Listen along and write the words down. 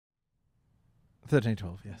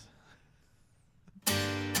13-12, yes.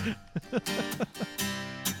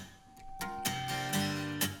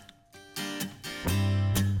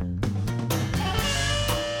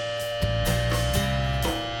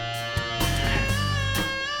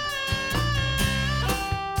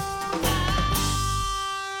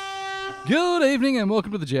 Good evening and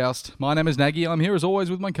welcome to the Joust. My name is Naggy. I'm here as always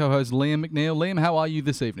with my co-host Liam McNeil. Liam, how are you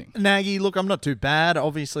this evening? Naggy, look, I'm not too bad.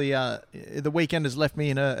 Obviously, the weekend has left me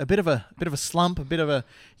in a bit of a slump, a bit of a,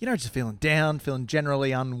 just feeling down, feeling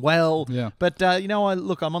generally unwell. Yeah. But I'm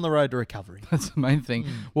on the road to recovery. That's the main thing.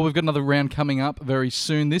 Well, we've got another round coming up very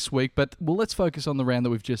soon this week, but let's focus on the round that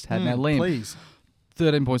we've just had. Now, Liam, please.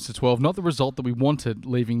 13 points to 12, not the result that we wanted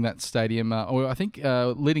leaving that stadium. I think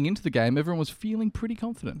leading into the game, everyone was feeling pretty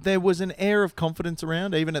confident. There was an air of confidence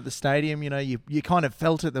around, even at the stadium. You kind of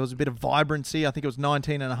felt it. There was a bit of vibrancy. I think it was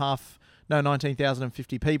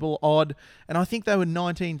 19,050 people odd. And I think they were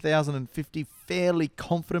 19,050 fairly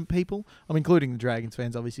confident people. I'm including the Dragons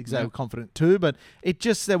fans, obviously, because they were confident too. But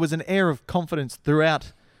there was an air of confidence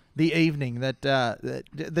throughout the evening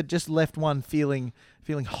that just left one feeling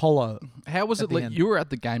hollow. How was it? You were at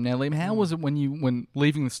the game now, Liam. How was it when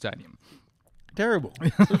leaving the stadium? Terrible.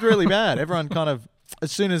 It was really bad. Everyone kind of,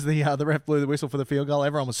 as soon as the ref blew the whistle for the field goal,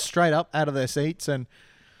 everyone was straight up out of their seats. And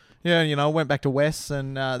went back to West's,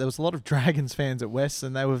 and there was a lot of Dragons fans at West's,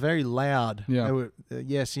 and they were very loud. Yeah. They were,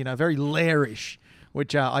 very lairish,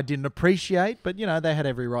 which I didn't appreciate. But they had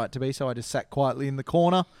every right to be. So I just sat quietly in the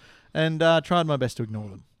corner and tried my best to ignore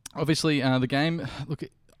them. Obviously, the game. Look,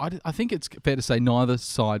 I think it's fair to say neither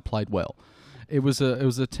side played well. It was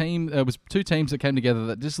a team. It was two teams that came together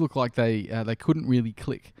that just looked like they couldn't really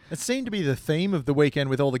click. It seemed to be the theme of the weekend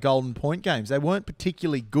with all the Golden Point games. They weren't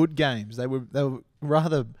particularly good games. They were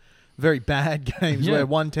rather very bad games where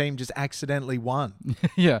one team just accidentally won.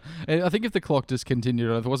 Yeah, I think if the clock just continued,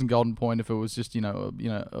 if it wasn't Golden Point, if it was just a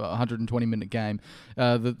 120-minute game,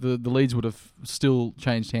 the leads would have still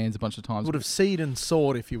changed hands a bunch of times. Would have seed and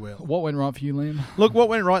sword, if you will. What went right for you, Liam? Look, what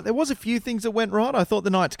went right? There was a few things that went right. I thought the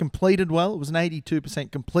Knights completed well. It was an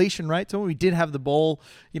 82% completion rate. So when we did have the ball,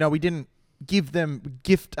 we didn't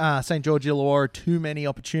gift St. George Illawarra too many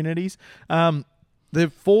opportunities. The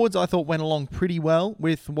forwards, I thought, went along pretty well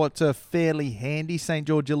with what's a fairly handy St.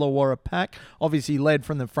 George Illawarra pack. Obviously led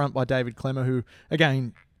from the front by David Clemmer, who,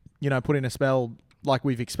 again, put in a spell like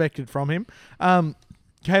we've expected from him. Kalen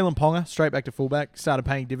Ponga, straight back to fullback, started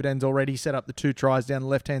paying dividends already, set up the 2 tries down the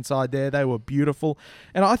left-hand side there. They were beautiful.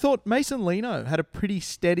 And I thought Mason Lino had a pretty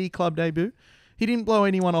steady club debut. He didn't blow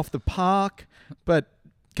anyone off the park, but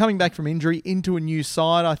coming back from injury into a new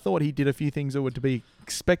side, I thought he did a few things that were to be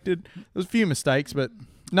expected. There was a few mistakes, but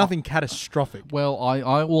nothing catastrophic. Well,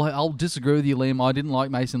 I'll disagree with you, Liam. I didn't like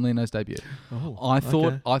Mason Lino's debut. I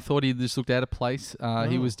thought he just looked out of place.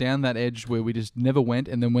 He was down that edge where we just never went.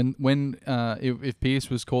 And then if Pearce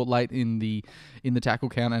was caught late in the tackle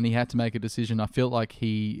count and he had to make a decision, I felt like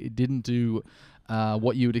he didn't do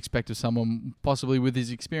what you would expect of someone possibly with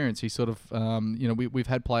his experience. He sort of, we've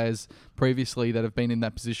had players previously that have been in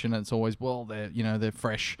that position, and it's always, they're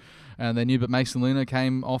fresh and they're new. But Mason Lino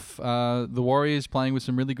came off the Warriors playing with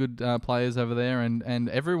some really good players over there, and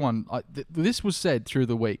everyone, this was said through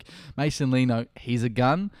the week. Mason Lino, he's a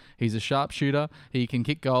gun, he's a sharpshooter, he can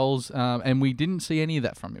kick goals, and we didn't see any of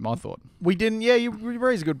that from him, I thought. We didn't, you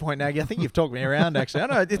raise a good point, Naggy. I think you've talked me around, actually. I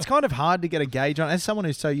don't know, it's kind of hard to get a gauge on. As someone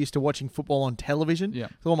who's so used to watching football on television,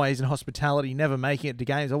 with all my years in hospitality, never making it to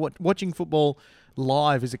games, watching football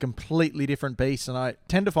live is a completely different beast, and I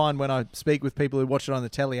tend to find when I speak with people who watch it on the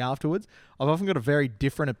telly afterwards, I've often got a very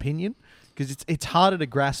different opinion, because it's harder to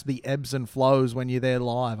grasp the ebbs and flows when you're there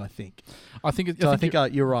live, I think. I think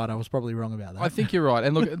you're right. I was probably wrong about that. I think you're right.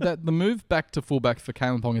 And look, the move back to fullback for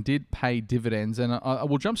Kalen Ponga did pay dividends. And I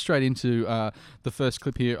will jump straight into the first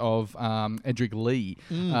clip here of Edric Lee.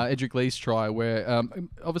 Edric Lee's try, where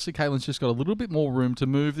obviously Kalen's just got a little bit more room to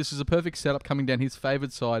move. This is a perfect setup coming down his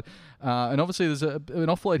favoured side. And obviously there's an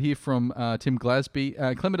offload here from Tim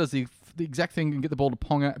Glasby. Clement does the exact thing and get the ball to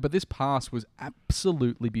Ponga, but this pass was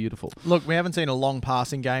absolutely beautiful. Look, we haven't seen a long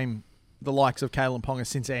passing game the likes of Kalen Ponga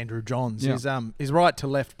since Andrew Johns. His right to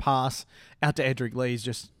left pass out to Edric Lee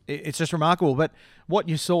is it's just remarkable. But what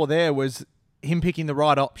you saw there was him picking the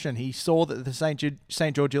right option. He saw that the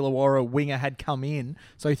St. George Illawarra winger had come in,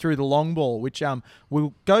 so he threw the long ball, which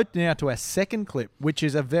we'll go now to our second clip, which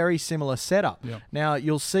is a very similar setup. Yep. Now,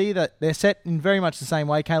 you'll see that they're set in very much the same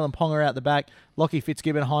way. Kalen Ponga out the back, Lockie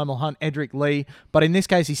Fitzgibbon, Heimel Hunt, Edric Lee. But in this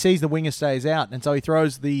case, he sees the winger stays out, and so he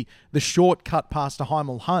throws the short cut pass to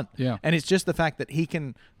Heimel Hunt. Yeah. And it's just the fact that he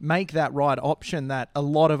can make that right option that a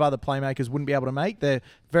lot of other playmakers wouldn't be able to make. They're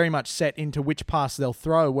very much set into which pass they'll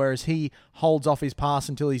throw, whereas he holds off his pass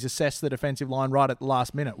until he's assessed the defensive line right at the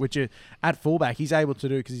last minute, which at fullback he's able to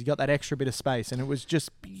do because he's got that extra bit of space, and it was just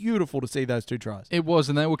beautiful to see those 2 tries. It was,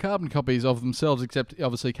 and they were carbon copies of themselves, except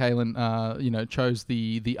obviously Kalen, chose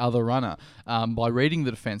the other runner by reading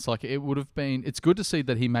the defence. Like, it would have been, it's good to see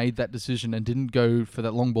that he made that decision and didn't go for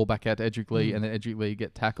that long ball back out to Edric Lee and then Edric Lee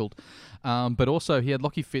get tackled. But also he had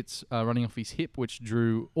Lockie Fitz running off his hip, which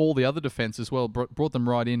drew all the other defence as well, brought them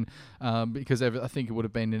right in because I think it would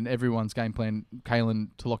have been in everyone's game plan, Kalen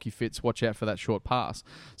to Lockie Fitz, watch out for that short pass.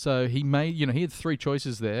 So he made, he had 3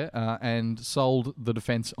 choices there and sold the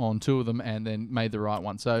defence on 2 of them and then made the right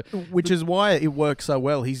one. So, which is why it works so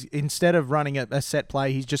well. He's, instead of running a set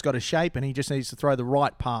play, he's just got a shape and he just needs to throw the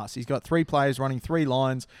right pass. He's got 3 players running 3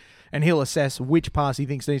 lines, and he'll assess which pass he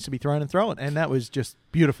thinks needs to be thrown and throw it. And that was just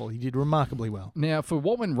beautiful. He did remarkably well. Now, for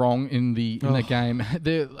what went wrong in that game,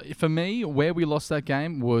 for me, where we lost that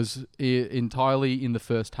game was entirely in the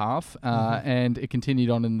first half, and it continued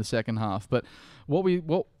on in the second half. But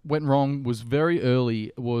what went wrong was very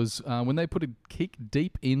early was when they put a kick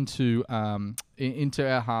deep into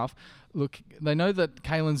our half. Look, they know that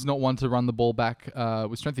Kalen's not one to run the ball back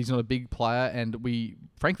with strength. He's not a big player, and we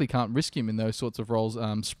frankly can't risk him in those sorts of roles,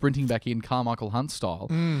 sprinting back in Carmichael Hunt style.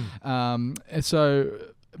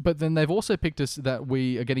 But then they've also picked us that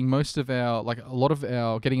we are getting most of a lot of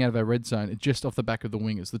our getting out of our red zone just off the back of the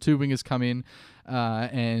wingers. The 2 wingers come in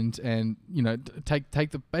and take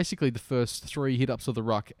basically the first 3 hit ups of the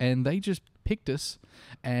ruck, and they just picked us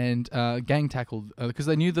and gang tackled because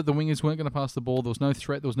they knew that the wingers weren't going to pass the ball. There was no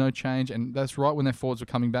threat, there was no change, and that's right when their forwards were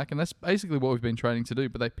coming back, and that's basically what we've been training to do.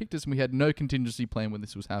 But they picked us, and we had no contingency plan when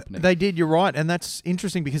this was happening. They did, you're right, and that's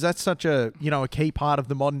interesting because that's such a a key part of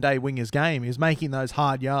the modern day wingers game is making those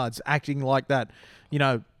hard yards, acting like that,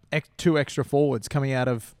 2 extra forwards coming out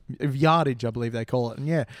of yardage, I believe they call it.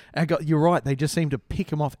 And you're right, they just seem to pick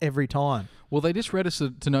them off every time. Well, they just read us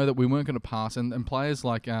to know that we weren't going to pass, and players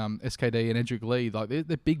like SKD and Edric Lee, like they're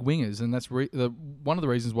big wingers, and that's one of the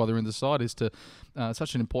reasons why they're in the side is to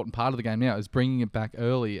such an important part of the game now is bringing it back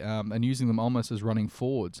early and using them almost as running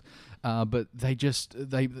forwards. But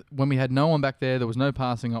when we had no one back there was no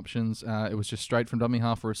passing options. It was just straight from dummy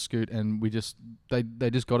half for a scoot, and they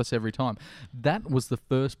just got us every time. That was the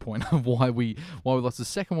first point of why we lost. The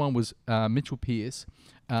second one was Mitchell Pearce.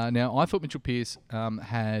 Now, I thought Mitchell Pearce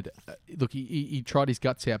he tried his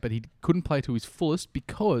guts out, but he couldn't play to his fullest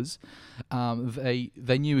because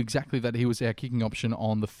they knew exactly that he was our kicking option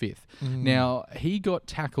on the 5th. Now, he got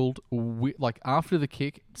tackled after the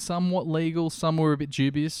kick, somewhat legal, some were a bit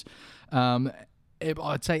dubious.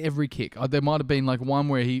 I'd say every kick. There might have been one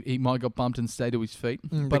where he might have got bumped and stayed to his feet.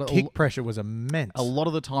 But the kick pressure was immense. A lot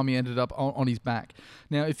of the time he ended up on his back.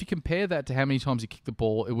 Now, if you compare that to how many times he kicked the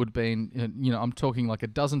ball, it would have been, I'm talking like a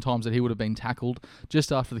dozen times that he would have been tackled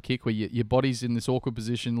just after the kick where your body's in this awkward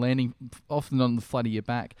position, landing often on the flat of your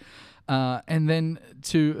back. And then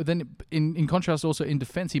in contrast, also in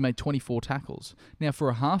defence, he made 24 tackles. Now, for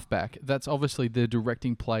a halfback, that's obviously the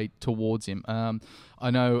directing play towards him. I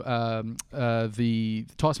know the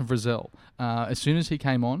Tyson Frizzell. As soon as he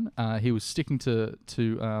came on, he was sticking to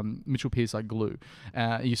Mitchell Pearce like glue.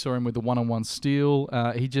 You saw him with the one-on-one steal.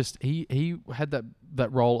 He had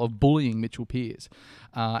that role of bullying Mitchell Pearce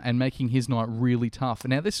and making his night really tough.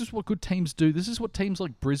 Now, this is what good teams do. This is what teams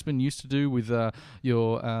like Brisbane used to do with Glenn.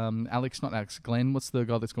 What's the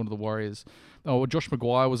guy that's gone to the Warriors? Oh, Josh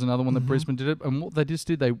Maguire was another one that Brisbane did it. And what they just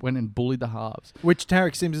did, they went and bullied the halves. Which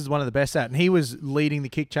Tarek Sims is one of the best at. And he was leading the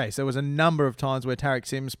kick chase. There was a number of times where Tarek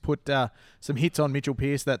Sims put some hits on Mitchell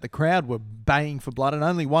Pearce that the crowd were baying for blood. And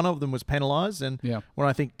only one of them was penalised. And when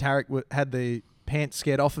I think Tarek had the pants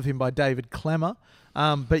scared off of him by David Clemmer.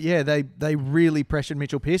 They really pressured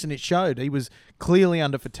Mitchell Pearce, and it showed. He was clearly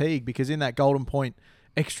under fatigue because in that Golden Point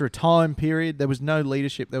extra time period, there was no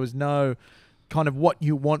leadership. There was no kind of what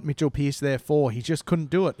you want Mitchell Pearce there for. He just couldn't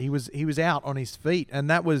do it. He was out on his feet, and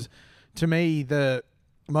that was, to me, the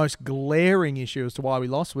most glaring issue as to why we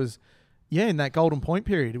lost was, in that Golden Point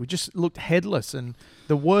period. We just looked headless, and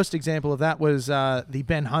the worst example of that was the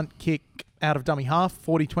Ben Hunt kick out of dummy half,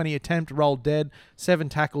 40-20 attempt, rolled dead, 7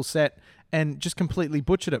 tackle set, and just completely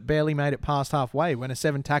butchered it, barely made it past halfway. When a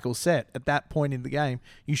 7 tackle set at that point in the game,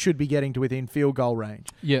 you should be getting to within field goal range.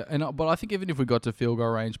 Yeah, but I think even if we got to field goal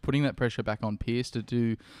range, putting that pressure back on Pearce to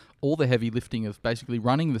do all the heavy lifting of basically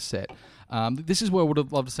running the set, this is where I would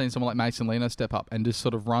have loved to see someone like Mason Lino step up and just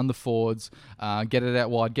sort of run the forwards, get it out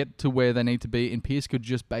wide, get to where they need to be, and Pearce could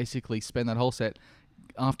just basically spend that whole set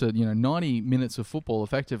after 90 minutes of football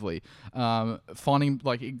effectively, finding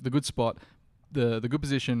the good spot, the good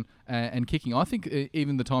position and kicking. I think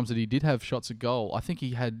even the times that he did have shots at goal, I think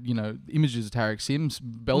he had images of Tarek Sims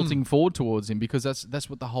belting forward towards him, because that's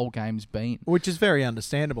what the whole game's been. Which is very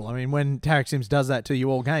understandable. I mean, when Tarek Sims does that to you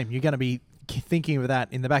all game, you're going to be thinking of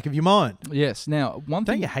that in the back of your mind. Yes. Now, one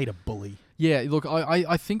thing... Don't you hate a bully? Yeah, look,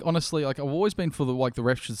 I think, honestly, like, I've always been for the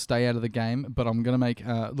refs should stay out of the game, but I'm going to make,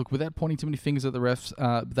 without pointing too many fingers at the refs,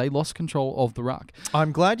 they lost control of the ruck.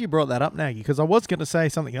 I'm glad you brought that up, Naggy, because I was going to say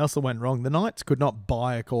something else that went wrong. The Knights could not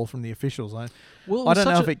buy a call from the officials. I don't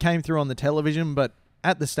know if it came through on the television, but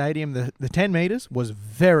at the stadium, the 10 metres was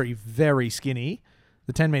very, very skinny.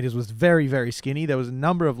 The 10 metres was very, very skinny. There was a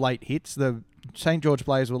number of late hits. The St. George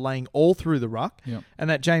players were laying all through the ruck. Yep. And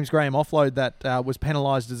that James Graham offload that was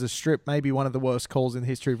penalised as a strip, maybe one of the worst calls in the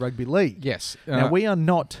history of rugby league. Yes. Now, we are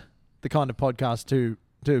not the kind of podcast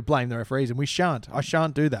to blame the referees, and we shan't. I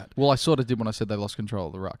shan't do that. Well, I sort of did when I said they lost control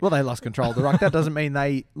of the ruck. Well, they lost control of the ruck. That doesn't mean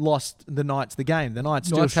they lost the Knights the game. The Knights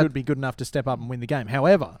still should be good enough to step up and win the game.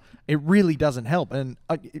 However, it really doesn't help. And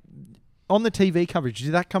on the TV coverage,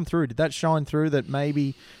 did that come through? Did that shine through that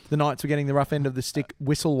maybe the Knights were getting the rough end of the stick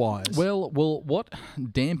whistle-wise? Well, what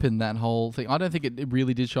dampened that whole thing? I don't think it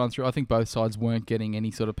really did shine through. I think both sides weren't getting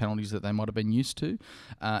any sort of penalties that they might have been used to.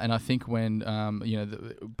 And I think when,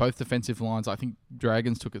 both defensive lines, I think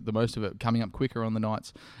Dragons took the most of it, coming up quicker on the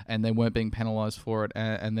Knights, and they weren't being penalised for it.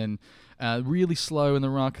 And then really slow in the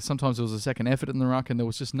ruck. Sometimes there was a second effort in the ruck, and there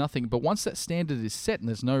was just nothing. But once that standard is set and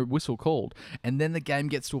there's no whistle called, and then the game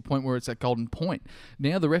gets to a point where it's at golden point,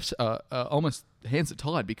 now the refs are almost hands are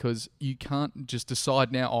tied, because you can't just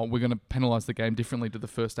decide now, we're going to penalise the game differently to the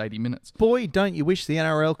first 80 minutes. Boy, don't you wish the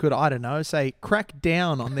NRL could, I don't know, say, crack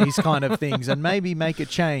down on these kind of things and maybe make a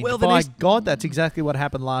change. Well, by God, that's exactly what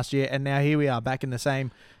happened last year, and now here we are back in the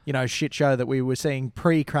same, shit show that we were seeing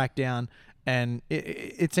pre-crackdown, and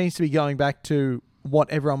it seems to be going back to what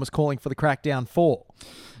everyone was calling for the crackdown for.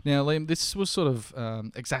 Now, Liam, this was sort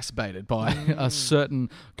of exacerbated by a certain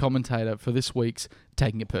commentator for this week's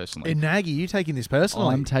taking it personally. Naggy, you taking this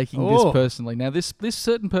personally? I'm taking this personally. Now, this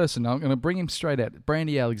certain person, I'm going to bring him straight out,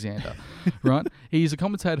 Brandy Alexander, right? He's a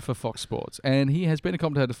commentator for Fox Sports, and he has been a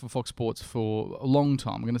commentator for Fox Sports for a long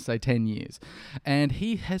time. I'm going to say 10 years. And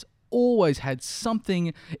he has always had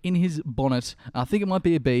something in his bonnet, I think it might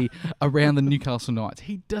be a B, around the Newcastle Knights.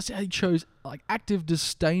 He shows like active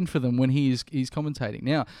disdain for them when he's commentating.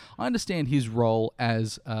 Now, I understand his role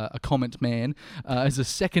as a comment man, as a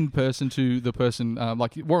second person to the person,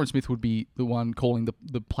 like Warren Smith would be the one calling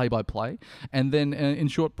the play-by-play, and then in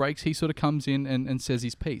short breaks, he sort of comes in and says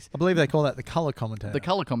his piece. I believe they call that the colour commentator. The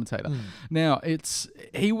colour commentator. Now,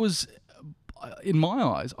 he was... in my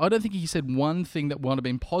eyes, I don't think he said one thing that would have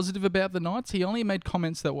been positive about the Knights. He only made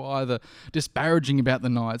comments that were either disparaging about the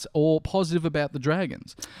Knights or positive about the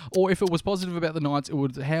Dragons. Or if it was positive about the Knights, it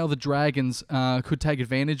was how the Dragons could take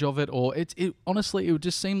advantage of it. Or honestly, it would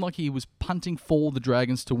just seem like he was punting for the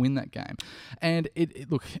Dragons to win that game. And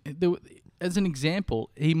as an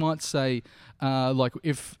example, he might say, like,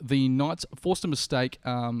 if the Knights forced a mistake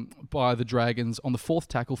by the Dragons on the fourth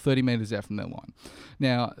tackle 30 metres out from their line.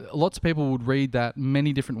 Now, lots of people would read that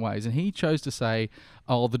many different ways, and he chose to say,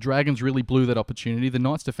 the Dragons really blew that opportunity. The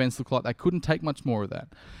Knights' defence looked like they couldn't take much more of that.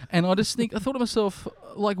 And I thought to myself,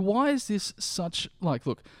 like, why is this such, like,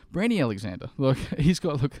 look, Brandy Alexander, look, he's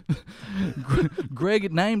got,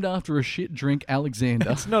 Greg named after a shit drink, Alexander.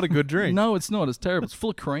 It's not a good drink. No, it's not. It's terrible. It's full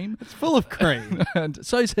of cream. It's full of cream. And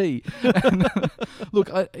so's he. And, look,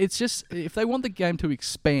 it's just, if they want the game to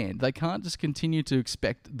expand, they can't just continue to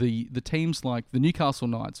expect the teams like the Newcastle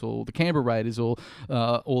Knights or the Canberra Raiders or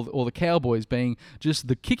the Cowboys being just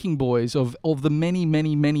the kicking boys of the many,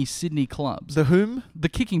 many, many Sydney clubs. The whom? The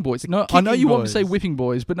kicking boys. I know you want to say whipping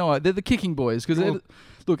boys, but no, they're the kicking boys, because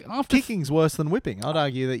look, after kicking's worse than whipping. I'd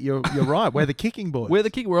argue that you're right. We're the kicking boys.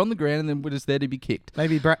 We're on the ground, and then we're just there to be kicked.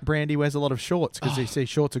 Maybe Brandy wears a lot of shorts because he sees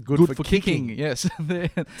shorts are good for kicking. Yes,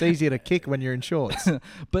 it's easier to kick when you're in shorts.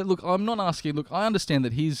 But look, I'm not asking. Look, I understand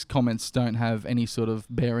that his comments don't have any sort of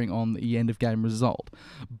bearing on the end of game result.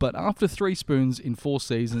 But after 3 spoons in 4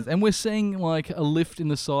 seasons, and we're seeing like a lift in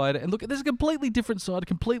the side, and look, there's a completely different side, a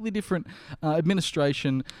completely different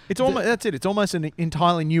administration. That's it. It's almost an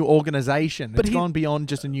entirely new organisation. It's gone beyond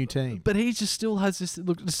just a new team. But he just still has this,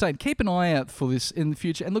 saying, keep an eye out for this in the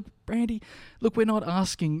future. And look, Brandy, we're not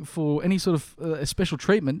asking for any sort of special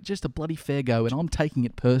treatment, just a bloody fair go, and I'm taking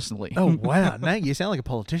it personally. Oh, wow. Now you sound like a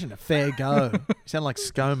politician. A fair go. You sound like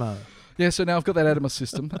ScoMo. Yeah, so now I've got that out of my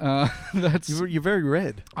system. That's You're very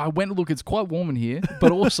red. I went, look, it's quite warm in here,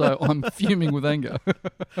 but also I'm fuming with anger.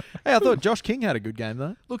 Hey, I thought Josh King had a good game,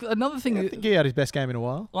 though. Look, another thing... I think he had his best game in a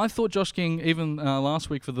while. I thought Josh King, even last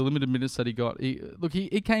week for the limited minutes that he got,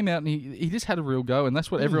 he came out and he just had a real go, and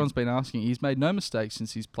that's what everyone's been asking. He's made no mistakes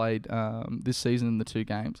since he's played this season in the 2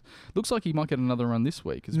 games. Looks like he might get another run this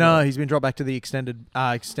week as well. No, he's been dropped back to the extended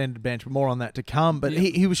bench. More on that to come. But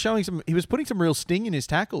he was showing he was putting some real sting in his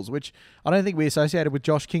tackles, which I don't think we associated with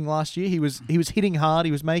Josh King last year. He was hitting hard.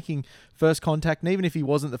 He was making first contact, and even if he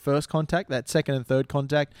wasn't the first contact, that second and third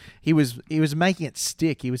contact, he was making it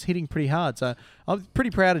stick. He was hitting pretty hard. So I'm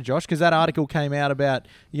pretty proud of Josh, because that article came out about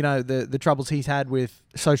the troubles he's had with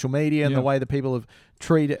social media and the way that people have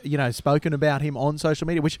spoken about him on social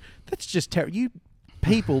media, which that's just terrible. You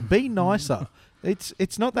people, be nicer.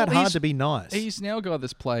 It's not that hard to be nice. He's now a guy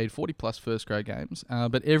that's played 40-plus first-grade games,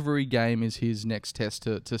 but every game is his next test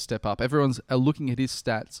to step up. Everyone's looking at his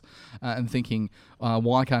stats and thinking,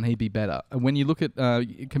 why can't he be better? And when you look at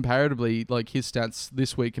comparatively, like his stats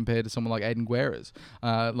this week compared to someone like Aiden Guerra's,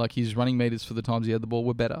 like his running meters for the times he had the ball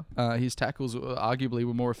were better. His tackles arguably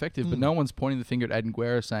were more effective, but no one's pointing the finger at Aiden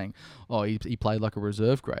Guerra saying, oh, he played like a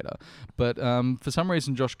reserve grader. But for some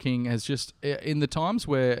reason, Josh King has just, in the times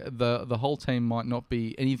where the whole team might not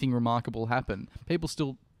be anything remarkable happen, people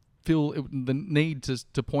still feel the need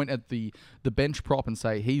to point at the bench prop and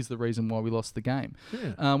say he's the reason why we lost the game,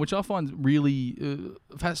 which I find really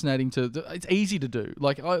fascinating. It's easy to do.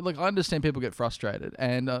 Like I understand people get frustrated,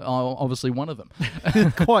 and I'm obviously one of them.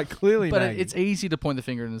 Quite clearly, but Naggy. it's easy to point the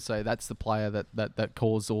finger and say that's the player that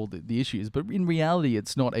caused all the issues. But in reality,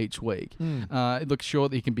 it's not each week. Look, sure,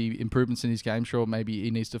 there can be improvements in his game. Sure, maybe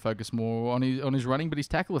he needs to focus more on his running, but his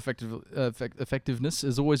tackle effectiveness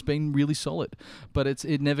has always been really solid. But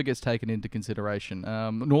it never gets taken into consideration,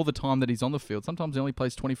 nor the time that he's on the field. Sometimes he only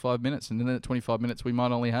plays 25 minutes, and then at 25 minutes we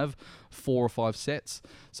might only have 4 or 5 sets.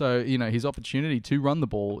 So his opportunity to run the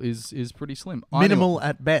ball is pretty slim, minimal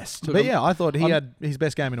at best. But I thought he had his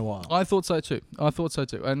best game in a while. I thought so too.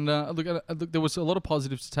 And look, there was a lot of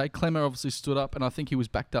positives to take. Clemmer obviously stood up, and I think he was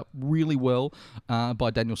backed up really well by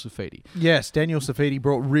Daniel Safidi. Yes, Daniel Safidi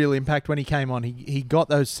brought real impact when he came on. He got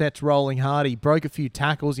those sets rolling hard. He broke a few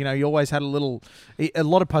tackles. He always had a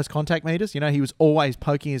lot of post-contact meters. He was always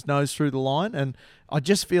poking his nose through the line, and I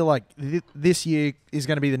just feel like this year is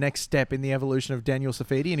going to be the next step in the evolution of Daniel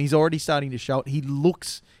Safidi, and he's already starting to show it.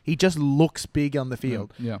 He just looks big on the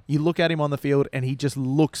field. Yeah. You look at him on the field, and he just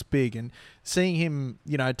looks big, and seeing him,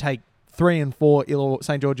 take 3 and 4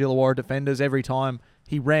 St. George Illawarra defenders every time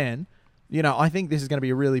he ran, I think this is going to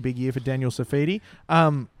be a really big year for Daniel Safidi.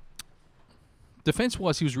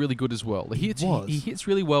 Defense-wise, he was really good as well. He hits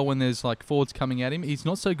really well when there's forwards coming at him. He's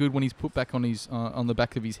not so good when he's put back on the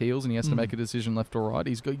back of his heels and he has to make a decision left or right.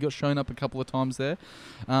 He got shown up a couple of times there.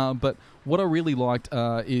 But what I really liked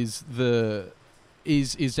is Daniel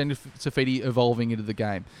Safidi evolving into the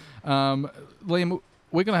game. Liam,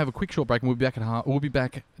 we're going to have a quick short break, and we'll be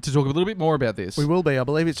back to talk a little bit more about this. We will be. I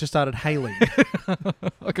believe it's just started hailing. I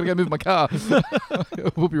got to go move my car.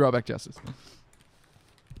 We'll be right back, Justice.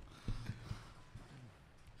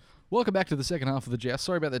 Welcome back to the second half of the Joust.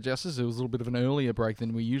 Sorry about that, Justice. It was a little bit of an earlier break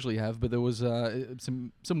than we usually have, but there was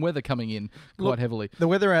some weather coming in quite heavily. The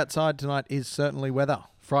weather outside tonight is certainly weather.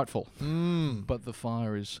 Frightful. But the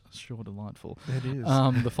fire is sure delightful. It is.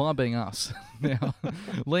 The fire being us. Now,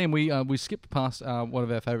 Liam, we skipped past one of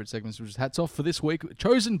our favourite segments, which is Hats Off for this week,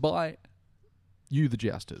 chosen by you, the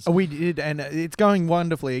Jousters. We did, and it's going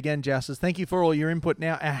wonderfully. Again, Jousters, thank you for all your input.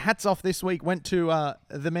 Now, our hats off this week went to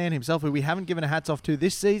the man himself, who we haven't given a hats off to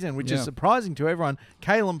this season, which is surprising to everyone,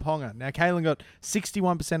 Kalen Ponga. Now, Kalen got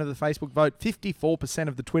 61% of the Facebook vote, 54%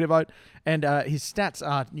 of the Twitter vote, and his stats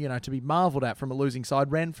are, to be marvelled at from a losing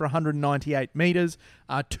side. Ran for 198 metres,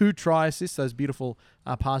 2 try assists, those beautiful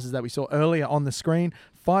passes that we saw earlier on the screen,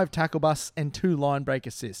 5 tackle busts, and 2 line break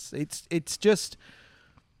assists. It's just...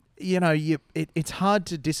 it's hard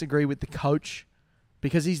to disagree with the coach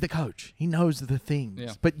because he's the coach. He knows the things.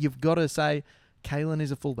 Yeah. But you've got to say, Kalen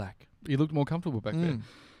is a fullback. He looked more comfortable back there.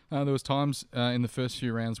 There was times in the first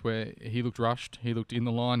few rounds where he looked rushed. He looked in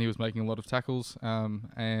the line. He was making a lot of tackles.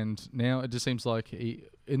 And now it just seems like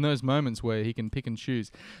in those moments where he can pick and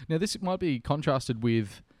choose. Now, this might be contrasted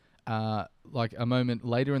with a moment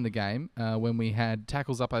later in the game when we had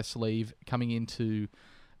tackles up our sleeve coming into...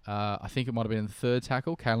 I think it might have been the third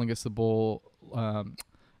tackle. Kalen gets the ball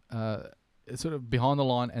sort of behind the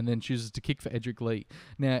line and then chooses to kick for Edric Lee.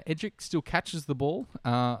 Now, Edric still catches the ball,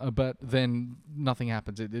 but then nothing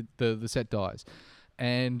happens. The set dies.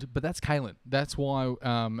 But that's Kalen. That's why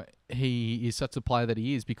he is such a player that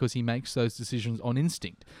he is, because he makes those decisions on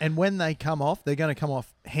instinct. And when they come off, they're going to come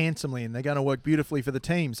off handsomely and they're going to work beautifully for the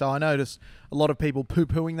team. So I notice a lot of people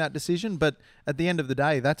poo-pooing that decision, but at the end of the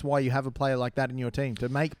day, that's why you have a player like that in your team, to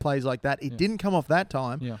make plays like that. It didn't come off that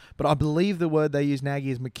time, but I believe the word they use, Naggy,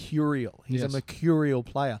 is mercurial. He's a mercurial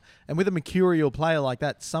player. And with a mercurial player like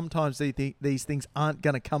that, sometimes these things aren't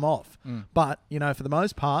going to come off. But, for the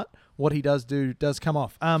most part, what he does come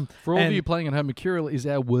off. For all of you playing at home, mercurial is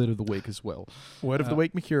our word of the week as well. Word of the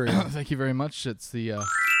week, mercurial. Thank you very much. It's the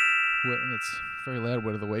it's very loud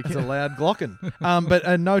word of the week. It's a loud glocken. But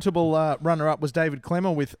a notable runner-up was David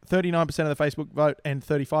Clemmer with 39% of the Facebook vote and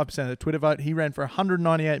 35% of the Twitter vote. He ran for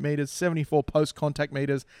 198 metres, 74 post-contact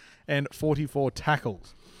metres, and 44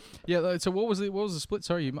 tackles. Yeah, so what was the split?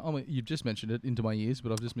 Sorry, you've just mentioned it into my ears,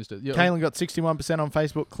 but I've just missed it. Yeah, Kalen got 61% on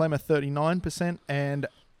Facebook, Clemmer 39%, and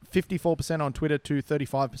 54% on Twitter to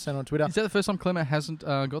 35% on Twitter. Is that the first time Clemmer hasn't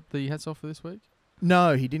got the hats off for this week?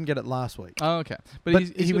 No, he didn't get it last week. Oh, okay. But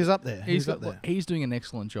he was up there. He's doing an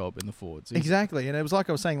excellent job in the forwards. Exactly. And it was like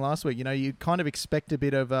I was saying last week, you kind of expect a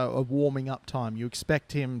bit of a warming up time. You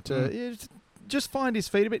expect him to just find his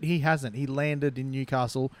feet a bit. He hasn't. He landed in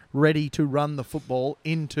Newcastle ready to run the football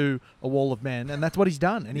into a wall of men, and that's what he's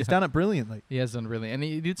done, and he's done it brilliantly. He has done brilliantly, and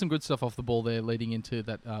he did some good stuff off the ball there, leading into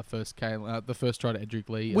that the first try to Edric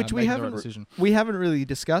Lee, which we haven't really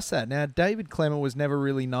discussed that. Now, David Clemmer was never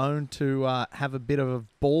really known to have a bit of a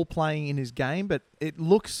ball playing in his game, but it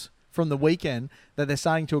looks from the weekend that they're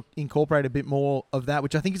starting to incorporate a bit more of that,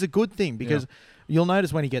 which I think is a good thing, because you'll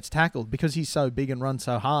notice when he gets tackled, because he's so big and runs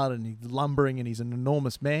so hard and he's lumbering and he's an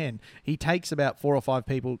enormous man, he takes about 4 or 5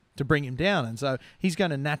 people to bring him down. And so he's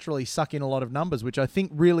going to naturally suck in a lot of numbers, which I think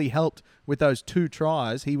really helped with those 2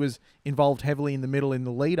 tries. He was involved heavily in the middle in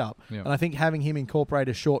the lead up. Yeah. And I think having him incorporate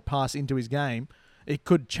a short pass into his game, it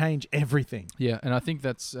could change everything. Yeah, and I think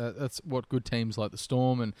that's what good teams like the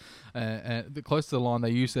Storm and close to the line,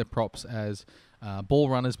 they use their props as ball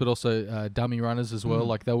runners, but also dummy runners as well.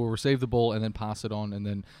 Like they will receive the ball and then pass it on, and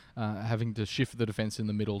then having to shift the defense in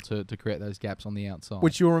the middle to create those gaps on the outside.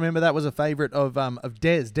 Which you'll remember that was a favourite of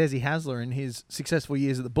Desi Hasler in his successful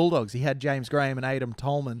years at the Bulldogs. He had James Graham and Adam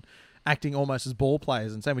Tolman acting almost as ball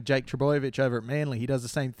players, and same with Jake Trebojevic over at Manly. He does the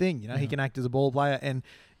same thing. He can act as a ball player, and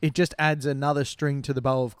it just adds another string to the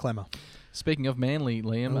bow of Clemmer. Speaking of Manly,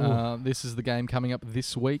 Liam, this is the game coming up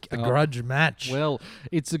this week. The grudge match. Well,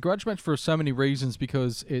 it's a grudge match for so many reasons,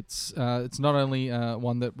 because it's not only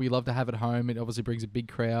one that we love to have at home. It obviously brings a big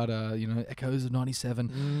crowd, echoes of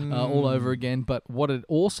 97 all over again. But what it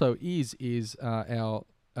also is our...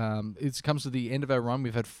 it comes to the end of our run.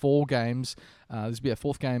 We've had 4 games. This will be our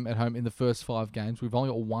 4th game at home in the first 5 games. We've only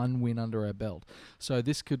got 1 win under our belt. So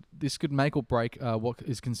this could make or break what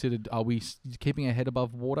is considered, are we keeping our head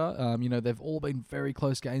above water? They've all been very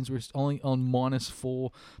close games. We're only on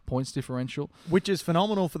 -4 points differential. Which is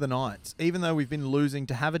phenomenal for the Knights. Even though we've been losing,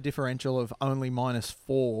 to have a differential of only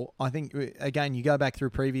 -4, I think, again, you go back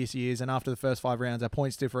through previous years, and after the first 5 rounds, our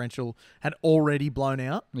points differential had already blown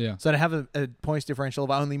out. Yeah. So to have a points differential of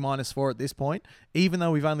only -4 at this point, even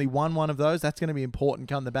though we've only won one of those, that's going to be important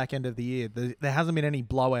come the back end of the year. There hasn't been any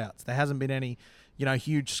blowouts. There hasn't been any,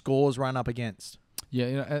 huge scores run up against. Yeah,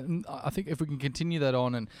 and I think if we can continue that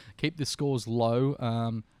on and keep the scores low,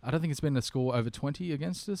 I don't think it's been a score over 20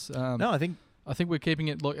 against us. No, I think we're keeping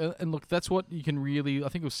it. Look, that's what you can really. I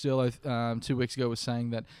think it was still 2 weeks ago was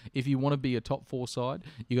saying that if you want to be a top 4 side,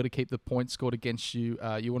 you got to keep the points scored against you.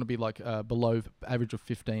 You want to be below average of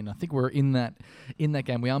 15. I think we're in that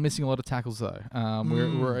game. We are missing a lot of tackles though.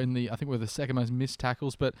 We're in the. I think we're the second most missed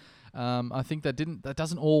tackles, but I think that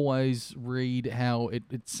doesn't always read how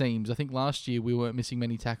it seems. I think last year we weren't missing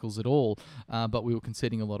many tackles at all, but we were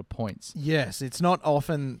conceding a lot of points. Yes, it's not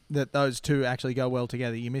often that those two actually go well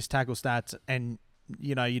together. You miss tackle stats and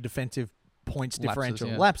your defensive points differential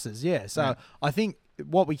lapses. Yeah. So I think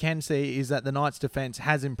what we can see is that the Knights' defense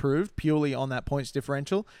has improved purely on that points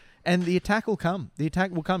differential. And the attack will come. The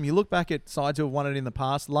attack will come. You look back at sides who have won it in the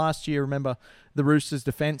past. Last year, remember, the Roosters'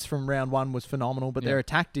 defence from round 1 was phenomenal, but their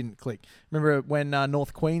attack didn't click. Remember when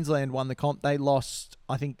North Queensland won the comp, they lost,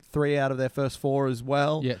 I think, 3 out of their first 4 as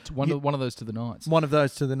well. Yeah, one of those to the Knights. One of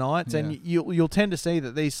those to the Knights. Yeah. And you'll tend to see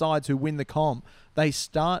that these sides who win the comp, they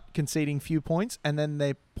start conceding few points, and then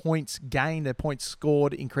their points gained, their points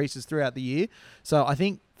scored increases throughout the year. So I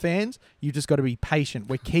think fans, you just got to be patient.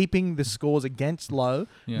 We're keeping the scores against low.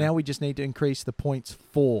 Yeah. Now we just need to increase the points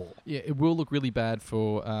for. Yeah, it will look really bad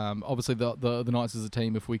for obviously the Knights as a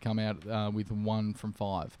team if we come out with 1 from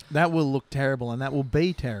 5. That will look terrible, and that will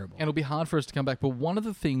be terrible. And it'll be hard for us to come back. But one of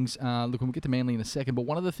the things, look, we'll get to Manly in a second, but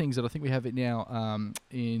one of the things that I think we have it now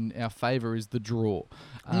in our favour is the draw.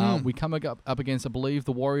 We come up against, I believe,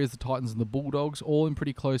 the Warriors, the Titans, and the Bulldogs, all in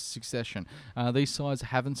pretty close succession. These sides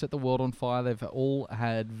haven't set the world on fire. They've all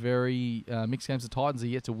had very mixed games. The Titans are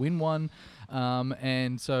yet to win one.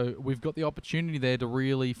 And so we've got the opportunity there to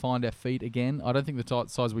really find our feet again. I don't think the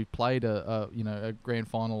sides we've played a grand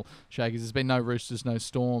final Shaggers. There's been no Roosters, no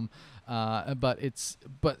Storm, but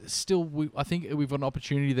still I think we've got an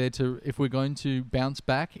opportunity there to, if we're going to bounce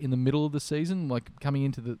back in the middle of the season, like coming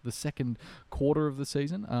into the second quarter of the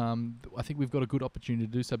season. I think we've got a good opportunity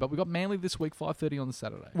to do so. But we've got Manly this week, 5:30 on the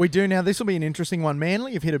Saturday. We do now. This will be an interesting one.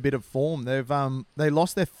 Manly have hit a bit of form. They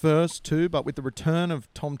lost their first 2, but with the return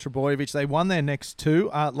of Tom Trbojevic, they won their next 2.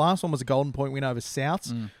 Last one was a Golden Point win over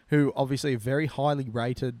Souths, who obviously are very highly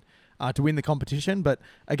rated to win the competition. But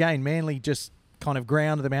again, Manly just kind of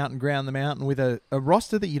ground them out and with a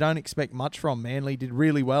roster that you don't expect much from. Manly did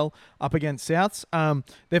really well up against Souths.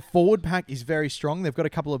 Their forward pack is very strong. They've got a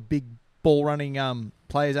couple of big ball running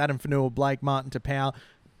players, Adam Fanua-Blake, Martin Tapau,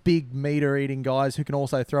 big meter-eating guys who can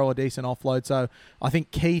also throw a decent offload. So I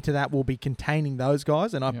think key to that will be containing those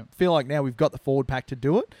guys, and I feel like now we've got the forward pack to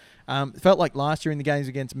do it. It felt like last year in the games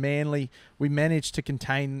against Manly, we managed to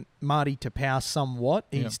contain Marty Tapau somewhat.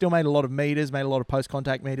 He still made a lot of meters, made a lot of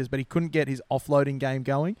post-contact meters, but he couldn't get his offloading game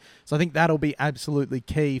going. So I think that'll be absolutely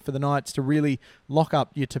key for the Knights to really lock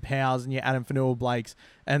up your Tapaus and your Adam Fanua-Blakes,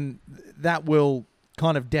 and that will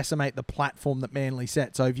kind of decimate the platform that Manly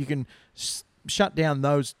set. So if you can shut down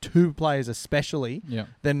those 2 players especially,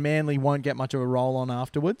 then Manly won't get much of a roll on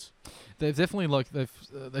afterwards. They've definitely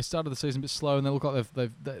they started the season a bit slow, and they look like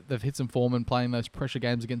they've hit some form and playing those pressure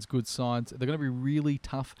games against good sides. They're going to be really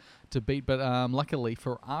tough to beat, but luckily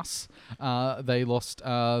for us, they lost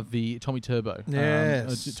the Tommy Turbo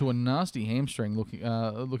to a nasty hamstring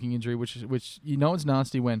looking injury, which you know it's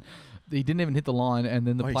nasty when he didn't even hit the line, and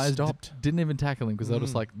then the players didn't even tackle him because they're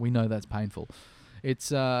just like, we know that's painful.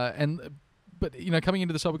 It's But, coming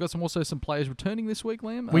into the side, we've got also some players returning this week,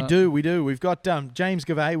 Liam. We do. We've got James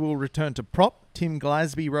Gavay will return to prop. Tim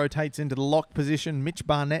Glasby rotates into the lock position. Mitch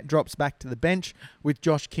Barnett drops back to the bench, with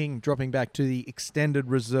Josh King dropping back to the extended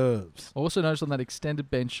reserves. I also noticed on that extended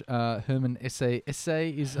bench, Herman Essay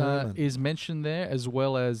is mentioned there, as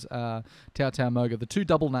well as Tau Moga. The 2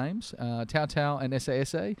 double names, Tau and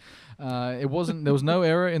Essay. There was no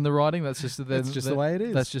error in the writing. That's just the way it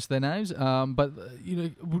is. That's just their names. But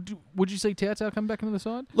would you see Tau come back into the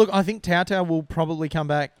side? Look, I think Tau will probably come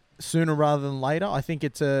back sooner rather than later. I think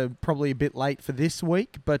it's probably a bit late for this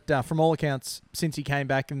week, but from all accounts, since he came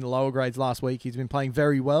back in the lower grades last week, he's been playing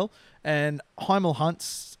very well. And Heimel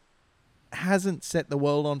Hunt's hasn't set the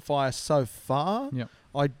world on fire so far. Yep.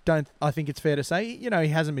 I think it's fair to say, he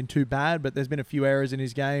hasn't been too bad, but there's been a few errors in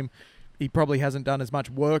his game. He probably hasn't done as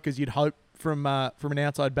much work as you'd hope from an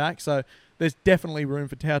outside back. So there's definitely room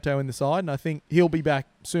for Tau in the side, and I think he'll be back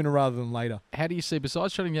sooner rather than later. How do you see,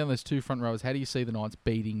 besides shutting down those 2 front rows, how do you see the Knights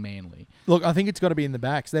beating Manly? Look, I think it's got to be in the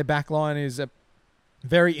backs. Their back line is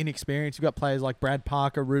very inexperienced. You've got players like Brad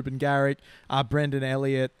Parker, Ruben Garrick, Brendan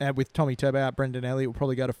Elliott. With Tommy Turbo out, Brendan Elliott will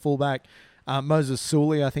probably go to fullback. Moses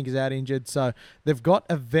Sully, I think, is out injured. So they've got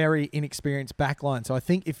a very inexperienced back line. So I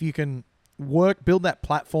think if you can build that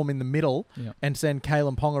platform in the middle and send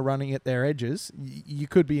Kalen Ponga running at their edges, you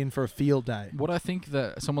could be in for a field day. What I think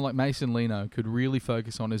that someone like Mason Lino could really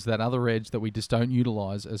focus on is that other edge that we just don't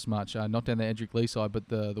utilise as much, not down the Edric Lee side, but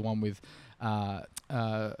the one with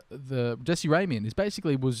the Jesse Ramian is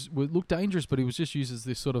basically looked dangerous, but he was just used as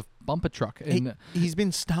this sort of bumper truck. And he's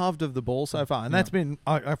been starved of the ball so far, and that's been,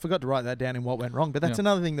 I forgot to write that down in what went wrong, but that's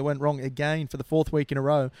another thing that went wrong again for the 4th week in a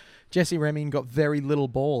row. Jesse Ramian got very little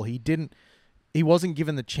ball. He wasn't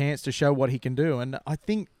given the chance to show what he can do. And I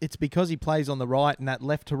think it's because he plays on the right, and that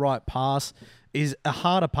left to right pass is a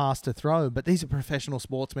harder pass to throw. But these are professional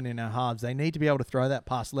sportsmen in our halves. They need to be able to throw that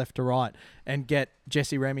pass left to right and get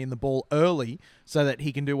Jesse Ramian the ball early so that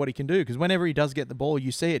he can do what he can do. Because whenever he does get the ball,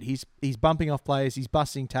 you see it. He's bumping off players, he's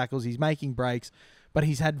busting tackles, he's making breaks, but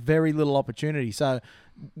he's had very little opportunity. So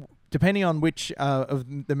depending on which of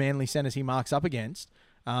the Manly centres he marks up against,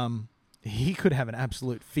 he could have an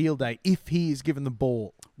absolute field day if he is given the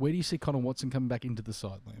ball. Where do you see Connor Watson coming back into the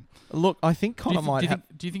side, Liam? Look, I think Connor might have...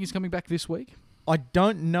 Do you think he's coming back this week? I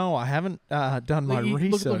don't know. I haven't done my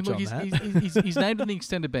research on that. He's named on the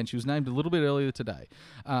extended bench. He was named a little bit earlier today.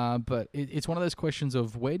 But it's one of those questions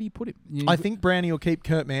of where do you put him? I think Brandy will keep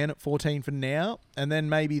Kurt Mann at 14 for now, and then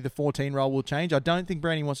maybe the 14 role will change. I don't think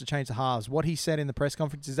Brandy wants to change the halves. What he said in the press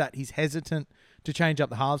conference is that he's hesitant to change up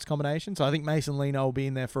the halves combination. So I think Mason Lino will be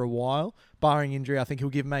in there for a while. Barring injury, I think he'll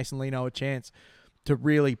give Mason Lino a chance to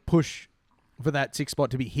really push for that 6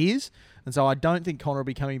 spot to be his. And so I don't think Connor will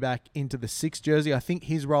be coming back into the 6 jersey. I think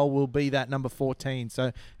his role will be that number 14.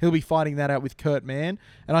 So he'll be fighting that out with Kurt Mann.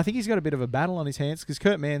 And I think he's got a bit of a battle on his hands because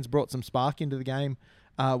Kurt Mann's brought some spark into the game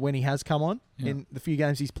when he has come on in the few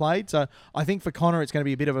games he's played. So I think for Connor, it's going to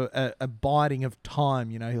be a bit of a biding of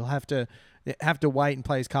time. You know, he'll have to wait and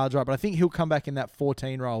play his cards right. But I think he'll come back in that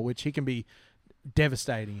 14 role, which he can be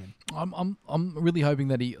devastating in. I'm really hoping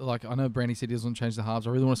that he, like, I know Brandy said he doesn't change the halves. I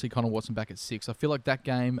really want to see Connor Watson back at 6. I feel like that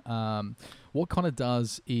game, what Connor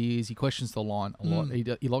does is he questions the line a lot.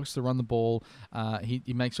 He likes to run the ball. He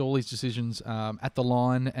makes all his decisions at the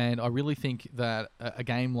line, and I really think that a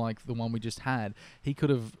game like the one we just had, he could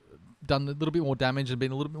have done a little bit more damage and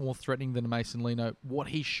been a little bit more threatening than Mason Lino, what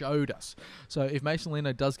he showed us. So if Mason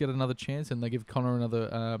Lino does get another chance and they give Connor another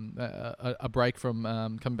a break from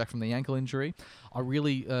coming back from the ankle injury, I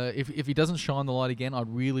really, if he doesn't shine the light again, I'd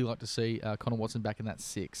really like to see Connor Watson back in that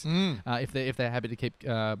 6. If they're happy to keep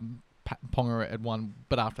Ponga at 1,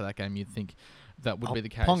 but after that game, you'd think that would be the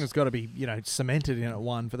case. Ponga's got to be, cemented in at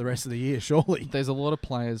 1 for the rest of the year, surely. There's a lot of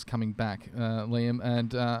players coming back, Liam,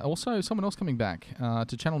 and also someone else coming back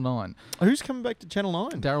to Channel 9. Who's coming back to Channel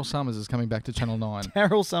 9? Daryl Summers is coming back to Channel 9.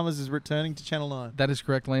 Daryl Summers is returning to Channel 9. That is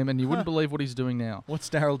correct, Liam, and you wouldn't believe what he's doing now. What's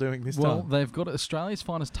Daryl doing this time? Well, they've got Australia's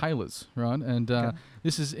finest tailors, right? And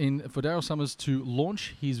this is for Daryl Summers to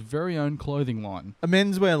launch his very own clothing line. A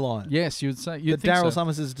menswear line? Yes, you'd say. You'd think Daryl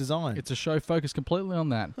Summers' design? It's a show focused completely on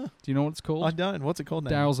that. Do you know what it's called? I don't. What's it called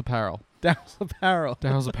now? Daryl's Apparel. Daryl's Apparel.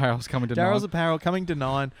 Daryl's Apparel's coming to 9. Daryl's Apparel coming to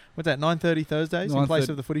 9. What's that, 9:30 Thursdays in place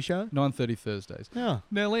of the footy show? 9:30 Thursdays. Yeah.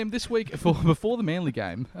 Now, Liam, this week, before the Manly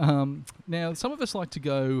game, now some of us like to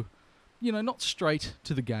go, not straight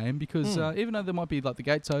to the game because even though there might be like the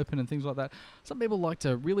gates open and things like that, some people like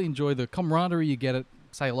to really enjoy the camaraderie you get at,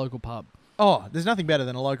 say, a local pub. Oh, there's nothing better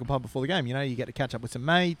than a local pub before the game. You get to catch up with some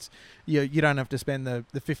mates. You don't have to spend the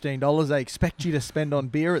 $15 they expect you to spend on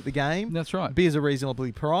beer at the game. That's right. Beers are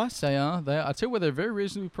reasonably priced. They are. I tell you where they're very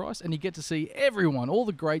reasonably priced, and you get to see everyone, all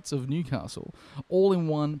the greats of Newcastle, all in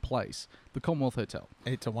one place. The Commonwealth Hotel.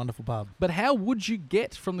 It's a wonderful pub. But how would you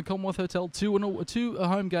get from the Commonwealth Hotel to a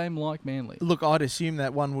home game like Manly? Look, I'd assume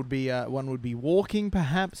that one would be walking,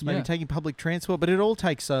 perhaps, maybe taking public transport, but it all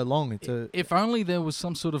takes so long. If only there was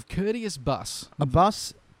some sort of courteous bus. A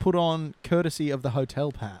bus put on courtesy of the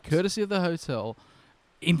hotel, perhaps. Courtesy of the hotel.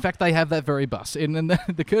 In fact, they have that very bus. And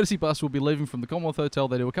the courtesy bus will be leaving from the Commonwealth Hotel.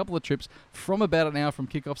 They do a couple of trips from about an hour from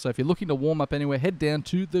kickoff. So if you're looking to warm up anywhere, head down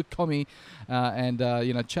to the commie and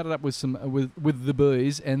chat it up with the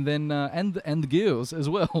boys and then and the girls as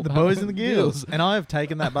well. The boys and the girls. And I have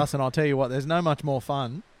taken that bus, and I'll tell you what, there's no much more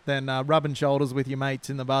fun than rubbing shoulders with your mates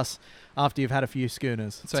in the bus after you've had a few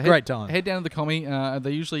schooners. It's a great time. Head down to the commie.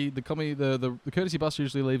 The courtesy bus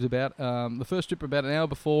usually leaves about the first trip about an hour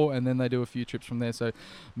before, and then they do a few trips from there. So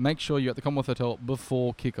make sure you're at the Commonwealth Hotel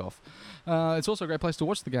before kickoff. It's also a great place to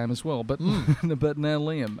watch the game as well. But but now,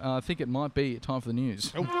 Liam, I think it might be time for the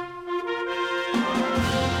news.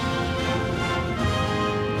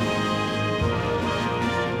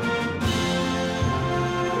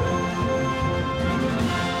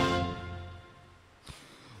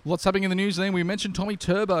 What's happening in the news then? We mentioned Tommy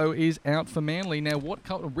Turbo is out for Manly. Now, what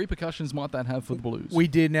kind of repercussions might that have for the Blues? We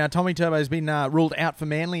did. Now, Tommy Turbo has been ruled out for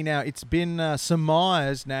Manly. Now, it's been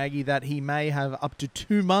surmised, Naggy, that he may have up to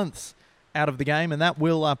 2 months out of the game, and that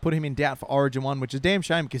will put him in doubt for Origin 1, which is a damn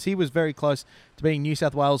shame because he was very close to being New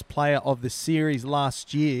South Wales Player of the Series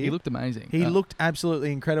last year. He looked amazing. He looked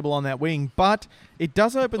absolutely incredible on that wing, but it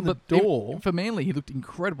does open the door. For Manly, he looked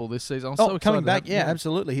incredible this season. I'm so excited. Coming back,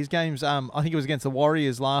 absolutely. His games, I think it was against the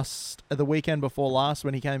Warriors the weekend before last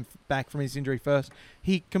when he came back from his injury first.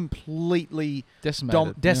 He completely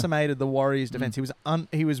decimated the Warriors' defense.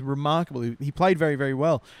 He was remarkable. He played very, very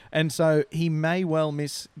well. And so he may well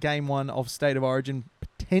miss Game 1 of State of Origin,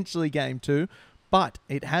 potentially Game 2. But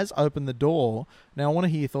it has opened the door. Now, I want to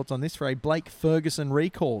hear your thoughts on this for a Blake Ferguson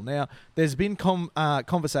recall. Now, there's been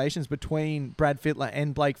conversations between Brad Fittler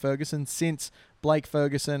and Blake Ferguson since Blake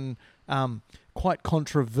Ferguson quite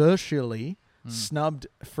controversially snubbed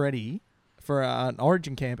Freddie for an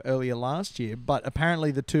Origin camp earlier last year. But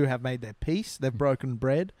apparently the two have made their peace. They've broken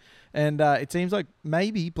bread. And it seems like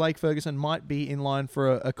maybe Blake Ferguson might be in line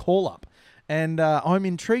for a call-up. And I'm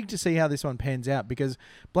intrigued to see how this one pans out because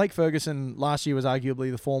Blake Ferguson last year was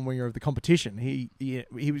arguably the form winger of the competition. He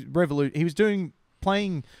was He was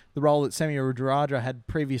playing the role that Semi Radradra had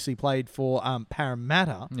previously played for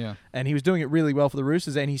Parramatta. Yeah. And he was doing it really well for the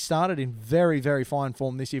Roosters. And he started in very, very fine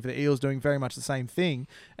form this year for the Eels, doing very much the same thing.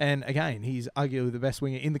 And again, he's arguably the best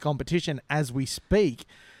winger in the competition as we speak.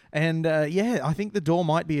 And, I think the door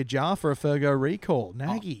might be ajar for a Fergo recall.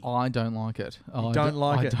 Naggy. I don't like it. I don't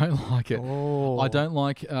like it. I don't like it. Oh. I don't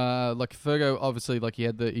like Fergo, obviously,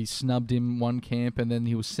 he snubbed him one camp and then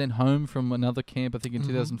he was sent home from another camp, I think in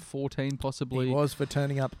 2014 possibly. He was for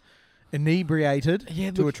turning up inebriated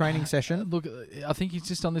to a training session. Look, I think he's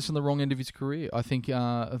just done this on the wrong end of his career. I think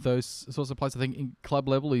those sorts of players, I think in club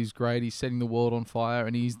level he's great. He's setting the world on fire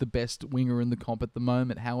and he's the best winger in the comp at the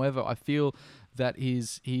moment. However, I feel that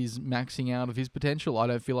he's maxing out of his potential. I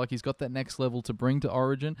don't feel like he's got that next level to bring to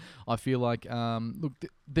Origin. I feel like,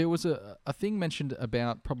 there was a thing mentioned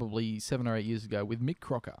about probably 7 or 8 years ago with Mick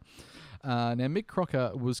Crocker. Now, Mick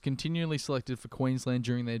Crocker was continually selected for Queensland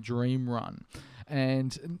during their dream run.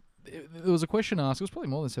 And there was a question asked. It was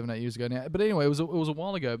probably more than 7 or 8 years ago now. But anyway, it was a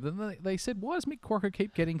while ago. But then they said, why does Mick Crocker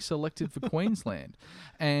keep getting selected for Queensland?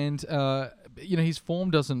 And, his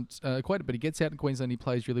form doesn't equate it, but he gets out in Queensland, he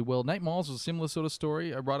plays really well. Nate Miles was a similar sort of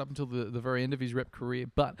story right up until the very end of his rep career.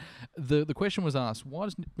 But the question was asked, why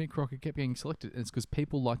does Mick Crocker keep getting selected? And it's because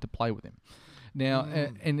people like to play with him. Now,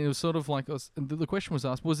 and it was sort of like, the question was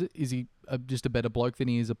asked, is he just a better bloke than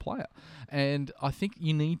he is a player? And I think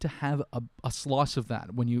you need to have a slice of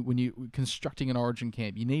that when you're constructing an Origin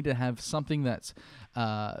camp. You need to have something that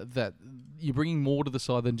you're bringing more to the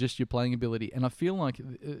side than just your playing ability. And I feel like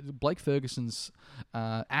Blake Ferguson's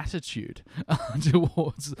attitude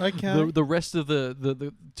towards the rest of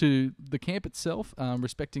the camp itself,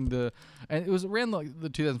 respecting and it was around like the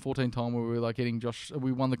 2014 time where we were like getting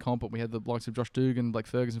we won the comp, but we had the likes of Josh Dugan, Blake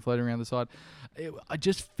Ferguson floating around the side. I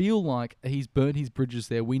just feel like he's burnt his bridges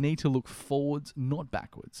there. We need to look forwards, not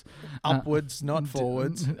backwards. Upwards, not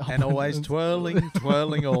forwards. And always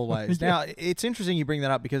twirling always. Yeah. Now, it's interesting you bring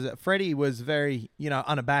that up because Freddie was very,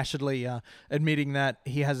 unabashedly admitting that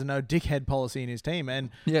he has a no dickhead policy in his team.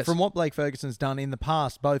 And from what Blake Ferguson's done in the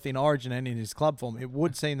past, both in Origin and in his club form, it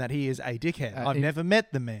would seem that he is a dickhead. I've never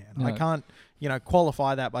met the man. No. I can't,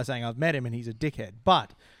 qualify that by saying I've met him and he's a dickhead.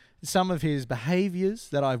 But some of his behaviours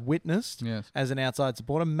that I've witnessed as an outside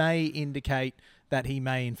supporter may indicate that he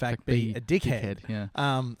may in fact be a dickhead.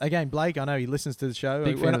 Again, Blake, I know he listens to the show.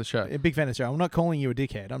 Big fan of the show. A big fan of the show. I'm not calling you a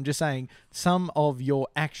dickhead. I'm just saying some of your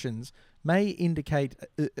actions may indicate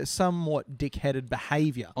somewhat dickheaded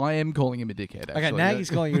behaviour. I am calling him a dickhead, actually. Okay,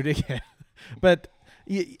 Nagy's calling you a dickhead. But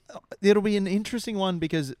it'll be an interesting one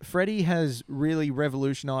because Freddie has really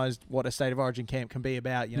revolutionised what a State of Origin camp can be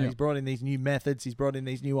about. He's brought in these new methods, he's brought in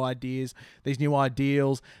these new ideas, these new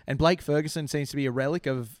ideals, and Blake Ferguson seems to be a relic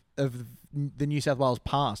of the New South Wales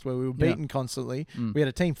past where we were beaten constantly. We had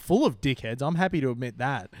a team full of dickheads. I'm happy to admit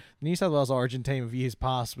that. The New South Wales Origin team of years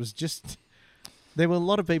past was just... There were a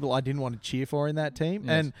lot of people I didn't want to cheer for in that team.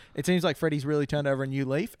 Yes. And it seems like Freddie's really turned over a new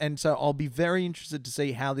leaf. And so I'll be very interested to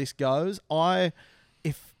see how this goes.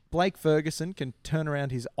 If Blake Ferguson can turn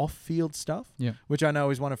around his off-field stuff, which I know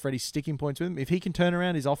is one of Freddie's sticking points with him, if he can turn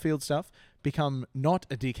around his off-field stuff, become not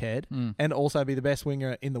a dickhead, and also be the best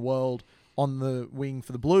winger in the world on the wing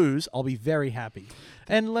for the Blues, I'll be very happy.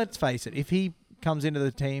 And let's face it, if he comes into the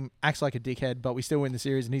team, acts like a dickhead, but we still win the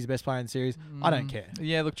series and he's the best player in the series, I don't care.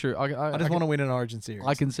 Yeah, look, true. I just want to win an Origin series.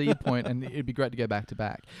 I can see your point, and it'd be great to go back to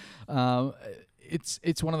back.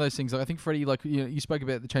 It's one of those things. Like, I think Freddie, you spoke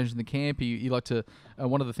about the change in the camp. He liked to.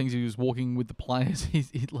 One of the things he was walking with the players.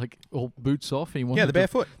 He like all boots off. He wanted the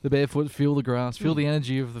barefoot. The barefoot. Feel the grass. Feel the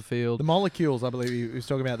energy of the field. The molecules. I believe he was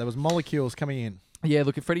talking about. There was molecules coming in. Yeah,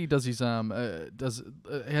 look, if Freddie does his he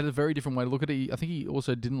had a very different way to look at it. I think he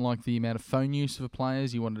also didn't like the amount of phone use for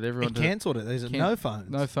players. He wanted everyone to cancelled it. There's no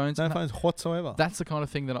phones. No phones. No phones whatsoever. That's the kind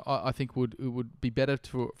of thing that I think would be better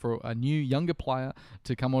for a new younger player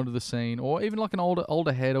to come onto the scene, or even like an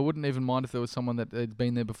older head. I wouldn't even mind if there was someone that had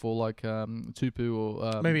been there before, like Tupu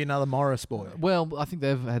or maybe another Morris boy. Well, I think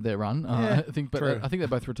they've had their run. I think they're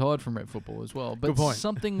both retired from rep football as well. But good point.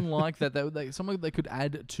 Something like that, something they could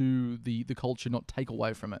add to the culture, not take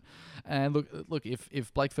away from it. And look,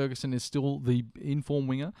 if Blake Ferguson is still the informed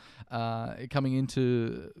winger, coming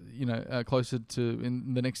into closer to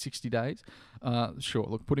in the next 60 days, sure,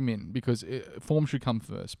 look, put him in because form should come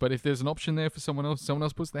first. But if there's an option there for someone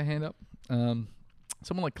else puts their hand up.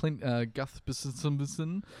 Someone like Clint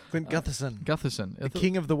Gutherson. Clint Gutherson. Gutherson. The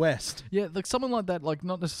king of the West. Yeah, like someone like that, like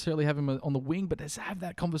not necessarily have him on the wing, but just have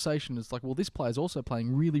that conversation. It's like, well, this player's also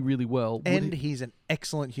playing really, really well. And he's an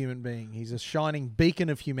excellent human being. He's a shining beacon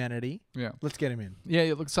of humanity. Yeah. Let's get him in.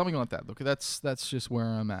 Yeah, look, something like that. Look, that's just where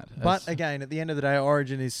I'm at. But again, at the end of the day,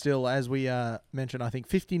 Origin is still, as we mentioned, I think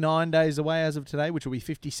 59 days away as of today, which will be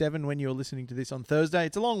 57 when you're listening to this on Thursday.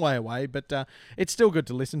 It's a long way away, but it's still good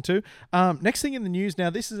to listen to. Next thing in the news, now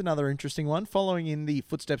this is another interesting one. Following in the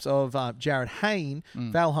footsteps of Jared Hayne,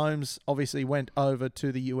 Val Holmes obviously went over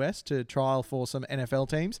to the US to trial for some NFL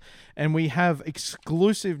teams. And we have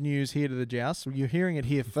exclusive news here to the Joust. You're hearing it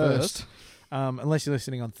here first. Unless you're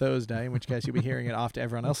listening on Thursday, in which case you'll be hearing it after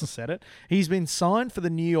everyone else has said it. He's been signed for the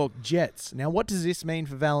New York Jets. Now, what does this mean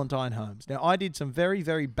for Valentine Holmes? Now, I did some very,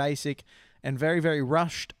 very basic and very, very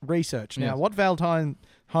rushed research. Now, what Valentine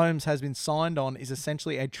Holmes has been signed on is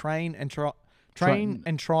essentially a train and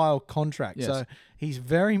trial contract. Yes. So he's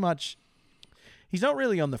very much... He's not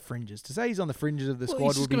really on the fringes. To say he's on the fringes of the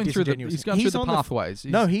squad would be disingenuous. He's going through the pathways.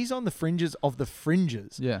 He's on the fringes of the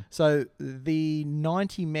fringes. Yeah. So the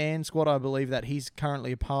 90-man squad, I believe, that he's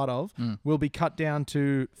currently a part of, will be cut down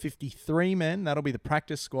to 53 men. That'll be the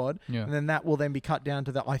practice squad. Yeah. And then that will then be cut down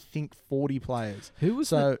to, I think, 40 players.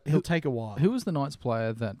 He'll take a while. Who was the Knights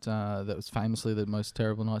player that was famously the most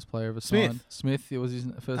terrible Knights player ever signed? Smith. It was his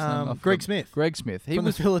first name. Greg Smith. Greg Smith. He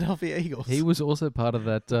was the Philadelphia Eagles. He was also part of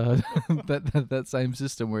that that same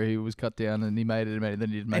system where he was cut down and he made it, and then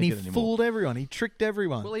he didn't make it anymore. And he fooled everyone. He tricked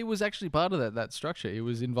everyone. Well, he was actually part of that structure. He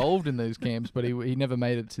was involved in those camps, but he never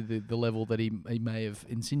made it to the level that he may have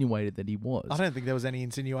insinuated that he was. I don't think there was any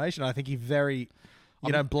insinuation. I think he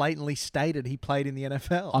blatantly stated he played in the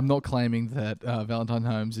NFL. I'm not claiming that Valentine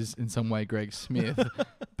Holmes is in some way Greg Smith,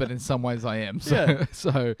 but in some ways I am.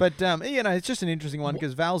 But it's just an interesting one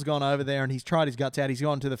because Val's gone over there and he's tried his guts out. He's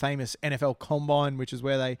gone to the famous NFL Combine, which is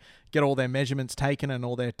where they get all their measurements taken and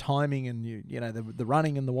all their timing and the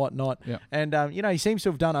running and the whatnot. Yeah. And he seems to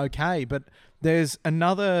have done okay, but there's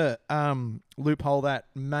another loophole that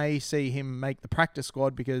may see him make the practice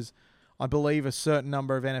squad because I believe a certain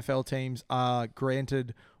number of NFL teams are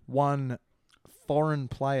granted one foreign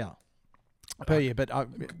player per year. But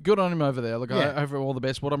good on him over there. Look, I hope all the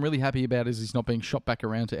best. What I'm really happy about is he's not being shot back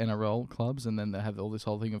around to NRL clubs, and then they have all this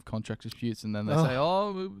whole thing of contract disputes, and then they say,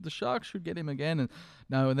 "Oh, the Sharks should get him again."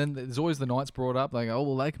 And then there's always the Knights brought up, like, "Oh,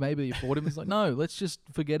 well, maybe you bought him." It's like, no, let's just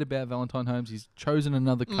forget about Valentine Holmes. He's chosen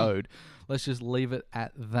another code. Let's just leave it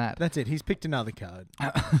at that. That's it. He's picked another code.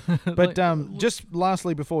 But just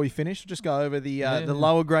lastly, before we finish, just go over the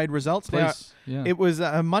lower grade results. Please. Now, it was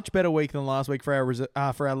a much better week than last week for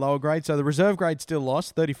our lower grade. So the reserve grade still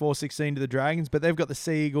lost 34-16 to the Dragons, but they've got the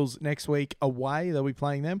Sea Eagles next week away. They'll be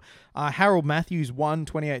playing them. Harold Matthews won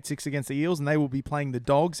 28-6 against the Eels, and they will be playing the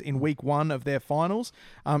Dogs in week 1 of their finals.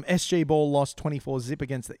 SG Ball lost 24-0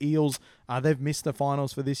 against the Eels. They've missed the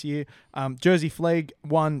finals for this year. Jersey Flegg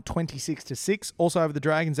won 26-6. Also over the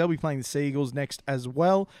Dragons, they'll be playing the Sea Eagles next as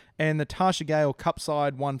well. And the Tarsha Gale Cup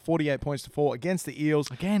side won 48-4 against the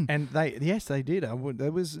Eels. Again. And they did.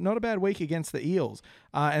 It was not a bad week against the Eels.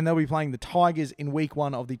 And they'll be playing the Tigers in week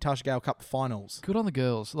 1 of the Tarsha Gale Cup finals. Good on the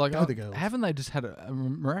girls. The girls. Haven't they just had a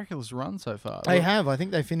miraculous run so far? They have. I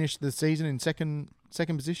think they finished the season in second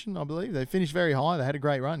position, I believe. They finished very high. They had a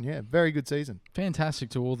great run. Yeah, very good season.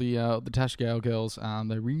 Fantastic to all the Tash Gale girls.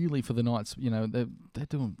 They really, for the Knights,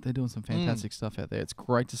 they're doing some fantastic stuff out there. It's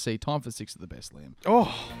great to see. Time for 6 of the best, Liam.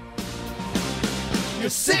 Oh, you're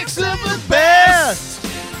 6 of the best.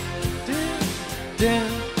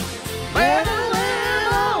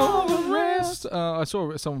 I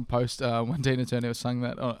saw someone post when Tina Turner sang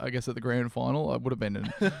that, I guess at the grand final. It would have been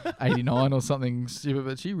in 89 or something stupid,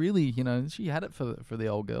 but she really, she had it for the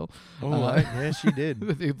old girl. Yeah, she did.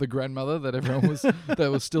 the grandmother that everyone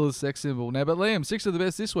that was still a sex symbol now. But Liam, 6 of the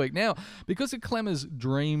best this week. Now, because of Clemmer's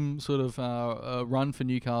dream sort of run for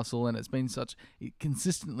Newcastle, and it's been such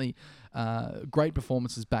consistently great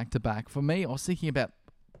performances back to back, for me, I was thinking about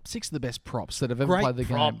 6 of the best props that have ever played the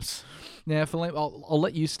game. Now, for Liam, I'll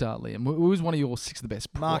let you start, Liam. Who was one of your 6 of the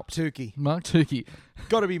best props? Mark Tukey.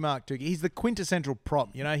 Got to be Mark Tukey. He's the quintessential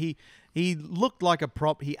prop. He looked like a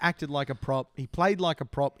prop. He acted like a prop. He played like a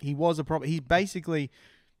prop. He was a prop. He's basically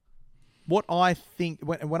what I think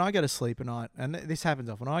when I go to sleep at night, and this happens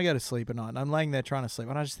often. When I go to sleep at night, and I'm laying there trying to sleep,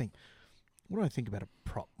 and I just think, what do I think about a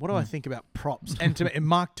prop? What do I think about props? And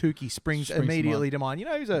Mark Tukey springs immediately to mind.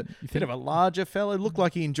 He's a bit of a larger fella. Looked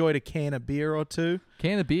like he enjoyed a can of beer or two.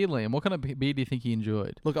 Can of beer, Liam? What kind of beer do you think he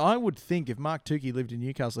enjoyed? Look, I would think if Mark Tukey lived in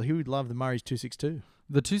Newcastle, he would love the Murray's 262.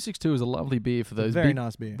 The 262 is a lovely beer for those very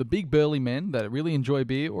nice beer. The big burly men that really enjoy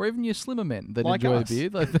beer, or even your slimmer men that like enjoy us. beer.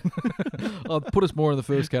 I'll put us more in the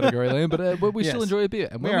first category, Liam, but we still enjoy a beer.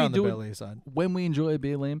 And we're on the burly side. When we enjoy a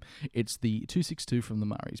beer, Liam, it's the 262 from the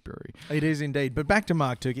Murray's Brewery. It is indeed. But back to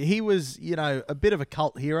Mark Tukey. He was, a bit of a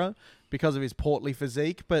cult hero because of his portly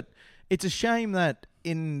physique, but it's a shame that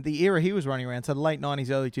in the era he was running around, so the late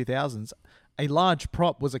 90s, early 2000s, a large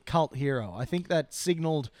prop was a cult hero. I think that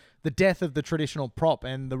signaled the death of the traditional prop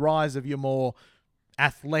and the rise of your more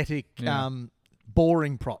athletic,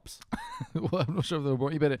 boring props. Well, I'm not sure if they were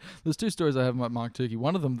boring, but there's two stories I have about Mark Tukey.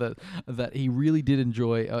 One of them that he really did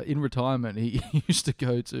enjoy in retirement. He used to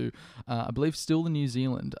go to, I believe, still in New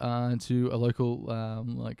Zealand, to a local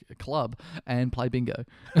a club and play bingo.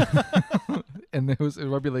 And there was a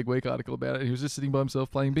rugby league week article about it. He was just sitting by himself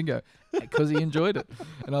playing bingo because he enjoyed it,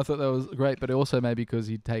 and I thought that was great. But also maybe because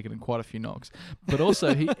he'd taken quite a few knocks. But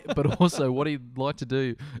also what he'd like to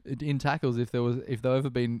do in tackles if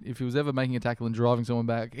he was ever making a tackle and driving someone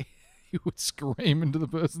back, he would scream into the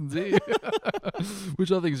person's ear,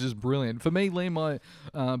 which I think is just brilliant. For me, Liam,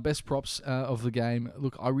 my best props of the game,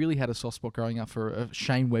 look, I really had a soft spot growing up for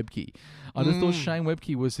Shane Webke. I just thought Shane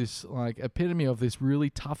Webke was this epitome of this really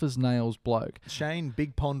tough as nails bloke. Shane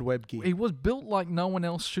Big Pond Webke. He was built like no one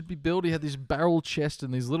else should be built. He had this barrel chest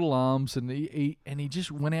and these little arms, and he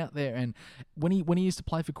just went out there. And when he used to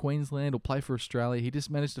play for Queensland or play for Australia, he just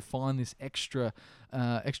managed to find this extra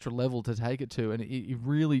level to take it to, and he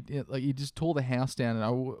really he just tore the house down. And I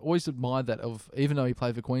always admired that, even though he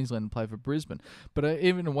played for Queensland and played for Brisbane. But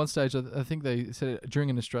even at one stage, I think they said during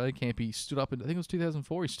an Australia camp, he stood up, and I think it was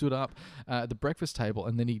 2004. He stood up at the breakfast table,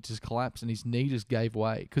 and then he just collapsed, and his knee just gave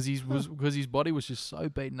way because his body was just so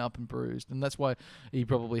beaten up and bruised, and that's why he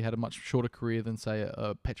probably had a much shorter career than say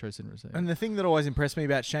a Petro Sinrasine. And the thing that always impressed me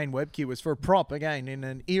about Shane Webke was for a prop, again in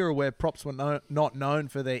an era where props were not known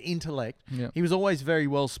for their intellect. Yep. He was always very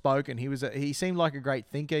well spoken. He seemed like a great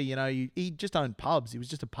thinker. He just owned pubs. He was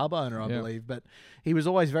just a pub owner, I believe, but he was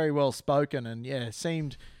always very well spoken and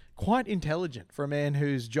seemed quite intelligent for a man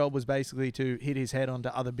whose job was basically to hit his head onto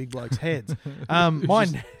other big blokes' heads.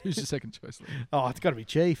 Who's your second choice, Lee? Oh, it's got to be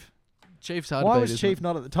Chief. Chief's hard Why to beat, was Chief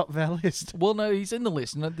not at the top of our list? Well, no, he's in the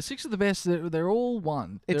list. No, the six of the best, they're all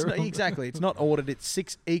one. Exactly. It's not ordered. It's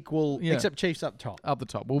six equal, except Chief's up top. Up the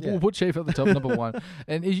top. We'll put Chief up the top, number one.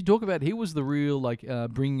 And as you talk about, he was the real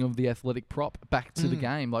bringing of the athletic prop back to the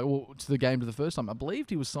game, to the game for the first time. I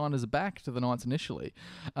believed he was signed as a back to the Knights initially.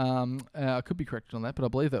 I could be corrected on that, but I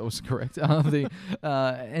believe that was correct.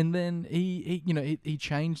 And then he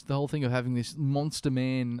changed the whole thing of having this monster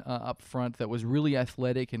man up front that was really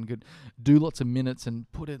athletic and could do lots of minutes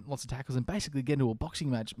and put in lots of tackles and basically get into a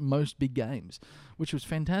boxing match most big games, which was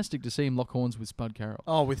fantastic to see him lock horns with Spud Carroll.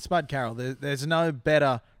 Oh, with Spud Carroll. There's no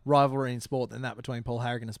better rivalry in sport than that between Paul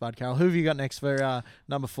Harrigan and Spud Carroll. Who have you got next for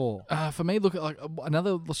number 4? For me, look,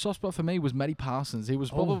 another soft spot for me was Matty Parsons. He was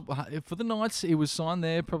probably for the Knights. He was signed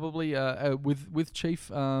there probably with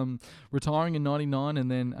Chief retiring in '99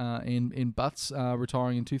 and then in Butts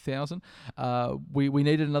retiring in 2000. We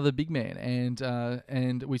needed another big man,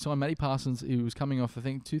 and we signed Matty Parsons. He was coming off, I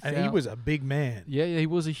think, 2000. And he was a big man. Yeah, he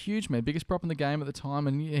was a huge man, biggest prop in the game at the time,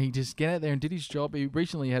 and he just get out there and did his job. He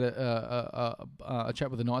recently had a chat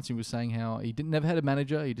with the Knights. He was saying how he never had a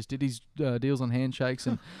manager. He just did his deals on handshakes,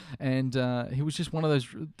 and he was just one of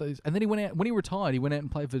those. And then he went out when he retired. He went out and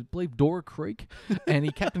played for, I believe, Dora Creek, and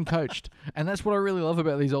he captain coached. And that's what I really love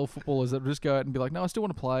about these old footballers that just go out and be like, no, I still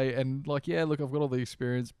want to play, and look, I've got all the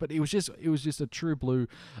experience. But it was just a true blue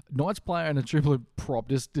Knights player and a true blue prop,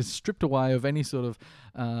 just stripped away of any sort of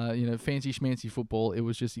fancy schmancy football. It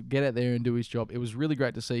was just get out there and do his job. It was really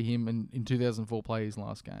great to see him in 2004 play his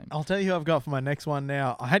last game. I'll tell you who I've got for my next one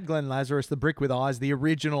now. I had Glenn Lazarus, the brick with eyes, the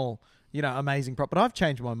original, amazing prop. But I've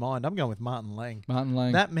changed my mind. I'm going with Martin Lang. Martin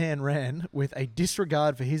Lang. That man ran with a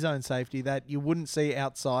disregard for his own safety that you wouldn't see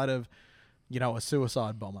outside of, a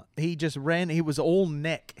suicide bomber. He just ran. He was all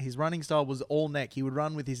neck. His running style was all neck. He would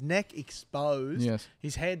run with his neck exposed, yes,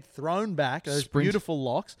 his head thrown back, those Sprint. beautiful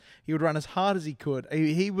locks. He would run as hard as he could.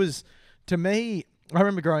 He was, to me, I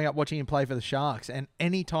remember growing up watching him play for the Sharks, and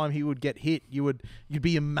any time he would get hit, you'd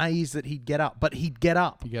be amazed that he'd get up. But he'd get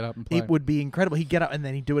up. He'd get up and play. It would be incredible. He'd get up and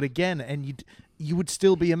then he'd do it again, and you would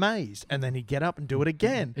still be amazed. And then he'd get up and do it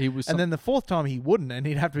again. And then the fourth time he wouldn't, and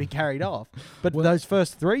he'd have to be carried off. But those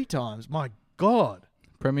first 3 times, my God.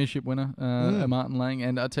 Premiership winner, Martin Lang,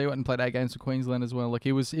 and I tell you what, and played 8 games for Queensland as well. Like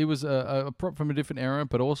he was a prop from a different era,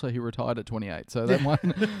 but also he retired at 28. So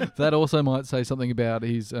that that also might say something about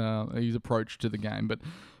his approach to the game. But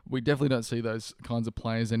We definitely don't see those kinds of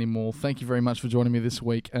players anymore. Thank you very much for joining me this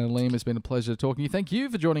week. Liam, it's been a pleasure talking to you. Thank you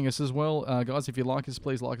for joining us as well. Guys, if you like us,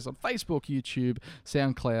 please like us on Facebook, YouTube,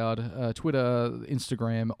 SoundCloud, Twitter,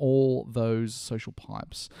 Instagram, all those social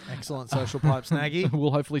pipes. Excellent social pipes, Naggy.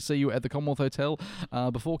 We'll hopefully see you at the Commonwealth Hotel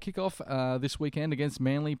before kickoff this weekend against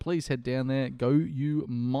Manly. Please head down there. Go you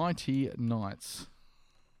mighty Knights.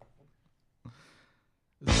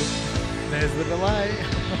 There's the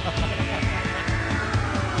delay.